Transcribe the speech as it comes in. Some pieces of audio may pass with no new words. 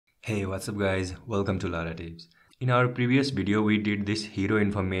Hey, what's up guys? Welcome to Laratips. In our previous video, we did this hero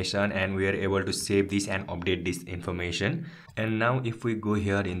information and we are able to save this and update this information. And now if we go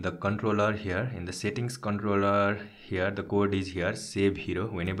here in the controller here, in the settings controller here, the code is here, save hero.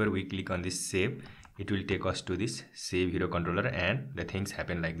 Whenever we click on this save, it will take us to this save hero controller and the things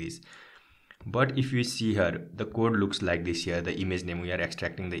happen like this. But if you see here, the code looks like this here, the image name, we are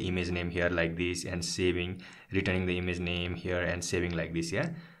extracting the image name here like this and saving, returning the image name here and saving like this, yeah.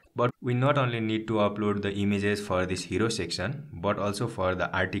 But we not only need to upload the images for this hero section, but also for the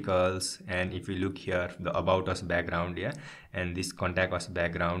articles. And if we look here, the about us background, yeah, and this contact us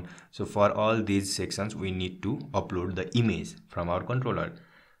background. So for all these sections, we need to upload the image from our controller.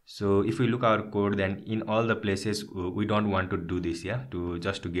 So if we look our code, then in all the places we don't want to do this, yeah, to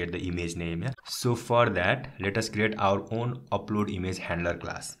just to get the image name, yeah. So for that, let us create our own upload image handler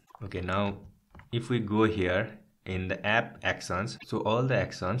class. Okay, now if we go here in the app actions, so all the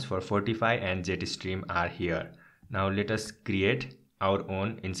actions for Fortify and Jetstream are here. Now let us create our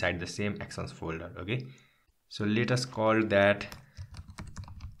own inside the same actions folder. Okay, so let us call that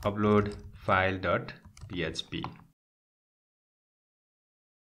upload file.php.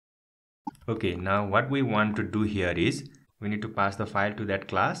 Okay, now what we want to do here is we need to pass the file to that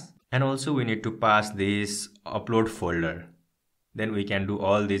class, and also we need to pass this upload folder. Then we can do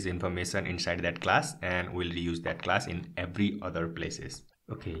all this information inside that class and we'll reuse that class in every other places.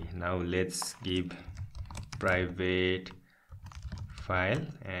 Okay, now let's give private file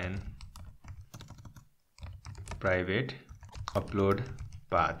and private upload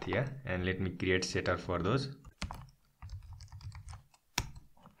path, yeah, and let me create setter for those.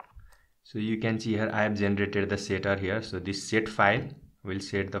 So you can see here I have generated the setter here. So this set file will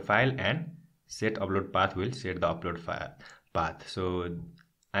set the file and set upload path will set the upload file path. So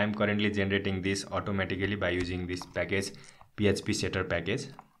I am currently generating this automatically by using this package php setter package.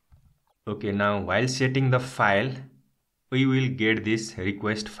 Okay, now while setting the file, we will get this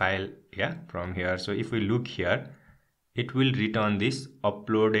request file, yeah, from here. So if we look here, it will return this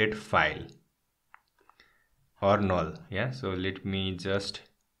uploaded file or null, yeah. So let me just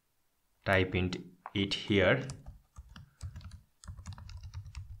type in it here,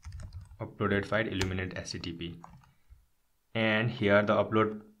 uploaded file illuminate http, and here the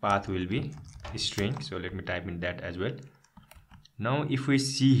upload path will be string. So let me type in that as well. Now if we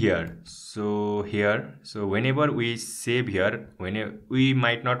see here, so whenever we save here, whenever we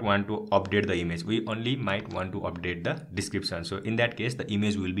might not want to update the image, we only might want to update the description. So in that case the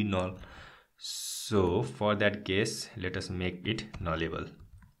image will be null. So for that case, let us make it nullable.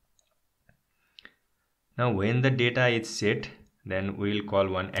 Now when the data is set, then we will call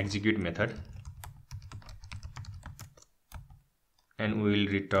one execute method and we will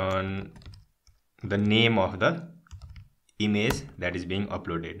return the name of the image that is being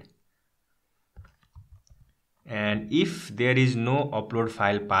uploaded. And if there is no upload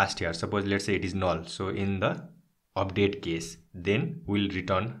file passed here, suppose let's say it is null, so in the update case, then we'll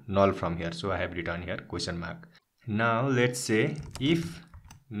return null from here. So I have written here question mark. Now let's say if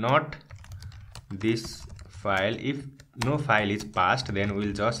not this file, if no file is passed, then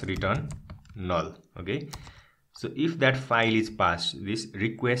we'll just return null. Okay, so if that file is passed, this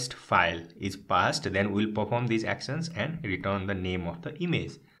request file is passed, then we'll perform these actions and return the name of the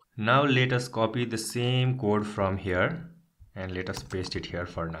image. Now let us copy the same code from here and let us paste it here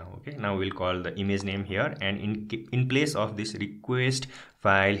for now. Okay, now we'll call the image name here, and in place of this request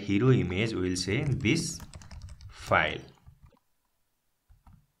file hero image, we will say this file.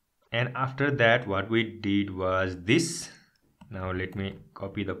 And after that, what we did was this. Now let me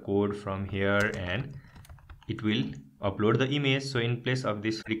copy the code from here and it will upload the image. So in place of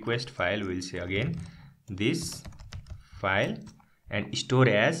this request file, we'll say again this file and store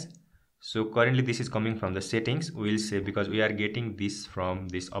as. So currently this is coming from the settings. We'll say, because we are getting this from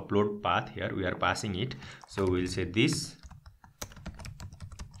this upload path here, we are passing it. So we'll say this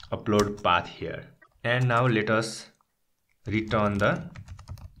upload path here. And now let us return the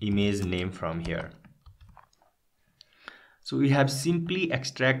image name from here. So we have simply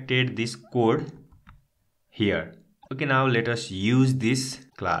extracted this code here. Okay, now let us use this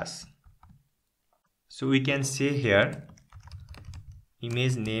class. So we can say here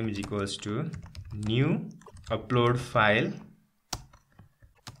image name is equals to new upload file,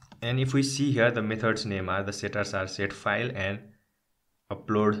 and if we see here the methods name are, the setters are set file and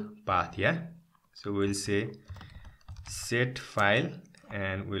upload path, yeah. So we'll say set file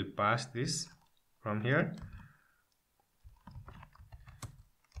and we'll pass this from here,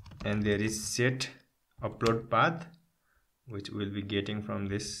 and there is set upload path which we'll be getting from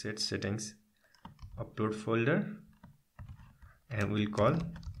this set settings upload folder, and we'll call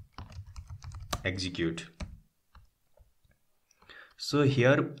execute. So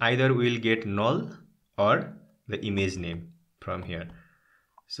here either we'll get null or the image name from here.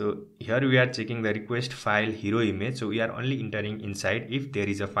 So here we are checking the request file hero image. So we are only entering inside if there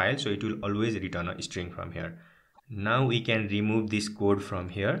is a file. So it will always return a string from here. Now we can remove this code from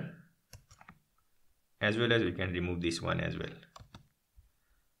here, as well as we can remove this one as well.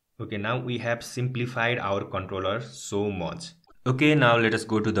 Okay, now we have simplified our controller so much. Okay, now let us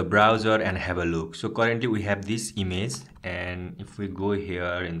go to the browser and have a look. So currently we have this image, and if we go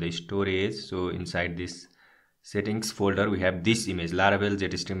here in the storage, so inside this settings folder we have this image, Laravel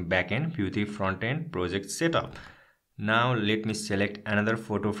Jetstream backend Qt frontend project setup. Now let me select another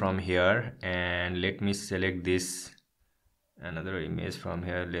photo from here, and let me select this another image from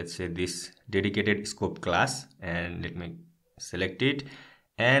here. Let's say this dedicated scope class, and let me select it.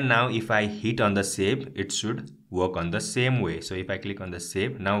 And now if I hit on the save, it should work on the same way. So if I click on the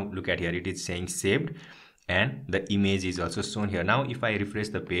save, now look at here, it is saying saved, and the image is also shown here. Now if I refresh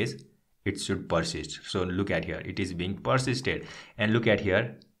the page, it should persist. So look at here, it is being persisted, and look at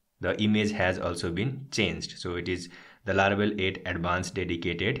here, the image has also been changed. So it is the Laravel 8 advanced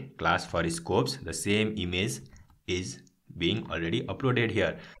dedicated class for scopes. The same image is being already uploaded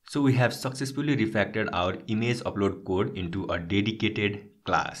here. So we have successfully refactored our image upload code into a dedicated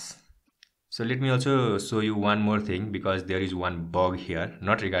class. So let me also show you one more thing, because there is one bug here,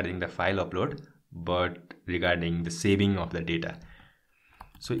 not regarding the file upload but regarding the saving of the data.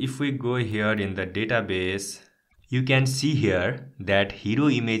 So if we go here in the database, you can see here that hero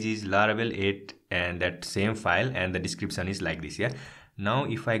image is Laravel 8 and that same file, and the description is like this. Yeah. Now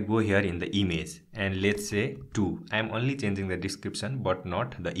if I go here in the image and let's say 2, I am only changing the description but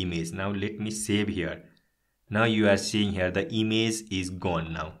not the image. Now let me save here. Now you are seeing here the image is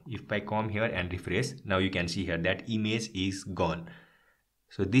gone. Now if I come here and refresh, now you can see here that image is gone.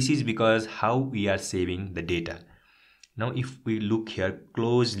 So this is because how we are saving the data. Now if we look here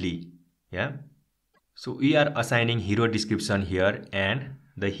closely, yeah, so we are assigning hero description here, and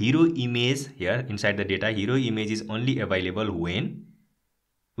the hero image here inside the data, hero image is only available when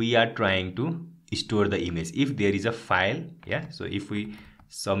we are trying to store the image. If there is a file, yeah, so if we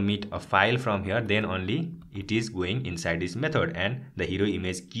submit a file from here, then only it is going inside this method, and the hero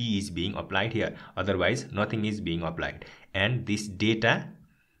image key is being applied here. Otherwise nothing is being applied, and this data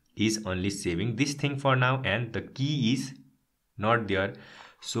is only saving this thing for now, and the key is not there.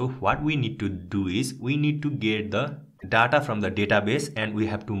 So what we need to do is we need to get the data from the database, and we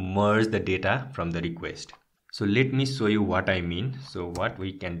have to merge the data from the request. So let me show you what I mean. So what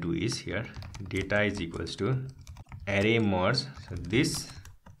we can do is here data is equals to array merge. So this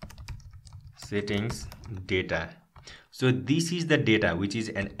settings data. So this is the data which is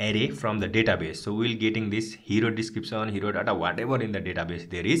an array from the database. So we'll getting this hero description, hero data, whatever in the database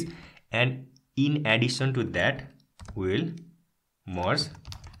there is, and in addition to that we'll merge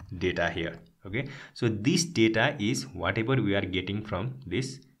data here. Okay, so this data is whatever we are getting from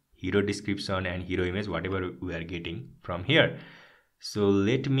this hero description and hero image, whatever we are getting from here. So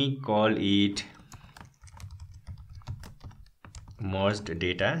let me call it merged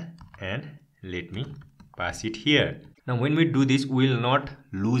data, and let me pass it here. Now when we do this, we will not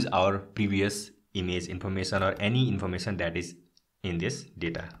lose our previous image information or any information that is in this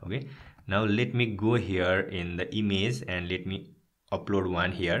data. Okay, now let me go here in the image and let me upload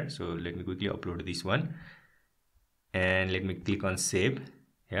one here. So let me quickly upload this one, and let me click on save.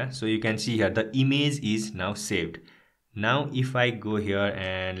 Yeah, so you can see here the image is now saved. Now if I go here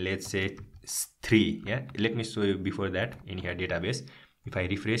and let's say 3, yeah, let me show you before that in here database. If I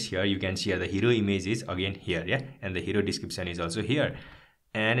refresh here, you can see here the hero image is again here, yeah, and the hero description is also here.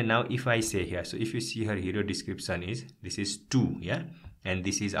 And now if I say here, so if you see here hero description is, this is 2, yeah, and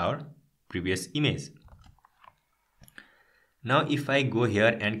this is our previous image. Now if I go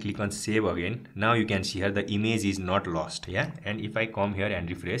here and click on save again, now you can see here the image is not lost, yeah, and if I come here and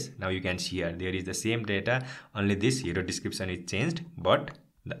refresh, now you can see here there is the same data, only this hero description is changed, but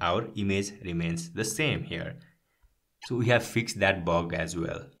our image remains the same here. So we have fixed that bug as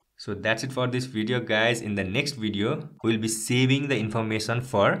well. So that's it for this video, guys. In the next video we'll be saving the information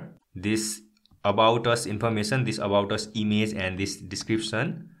for this about us information, this about us image and this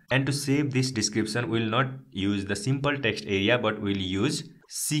description. And to save this description, we'll not use the simple text area, but we'll use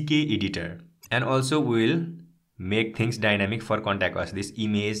CK editor. And also we'll make things dynamic for contact us, this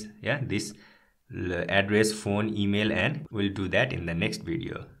image, yeah, this address, phone, email, and we'll do that in the next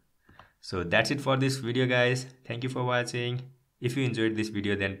video. So that's it for this video, guys. Thank you for watching. If you enjoyed this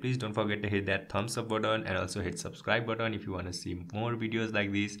video, then please don't forget to hit that thumbs up button and also hit subscribe button if you want to see more videos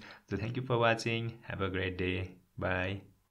like this. So thank you for watching. Have a great day. Bye.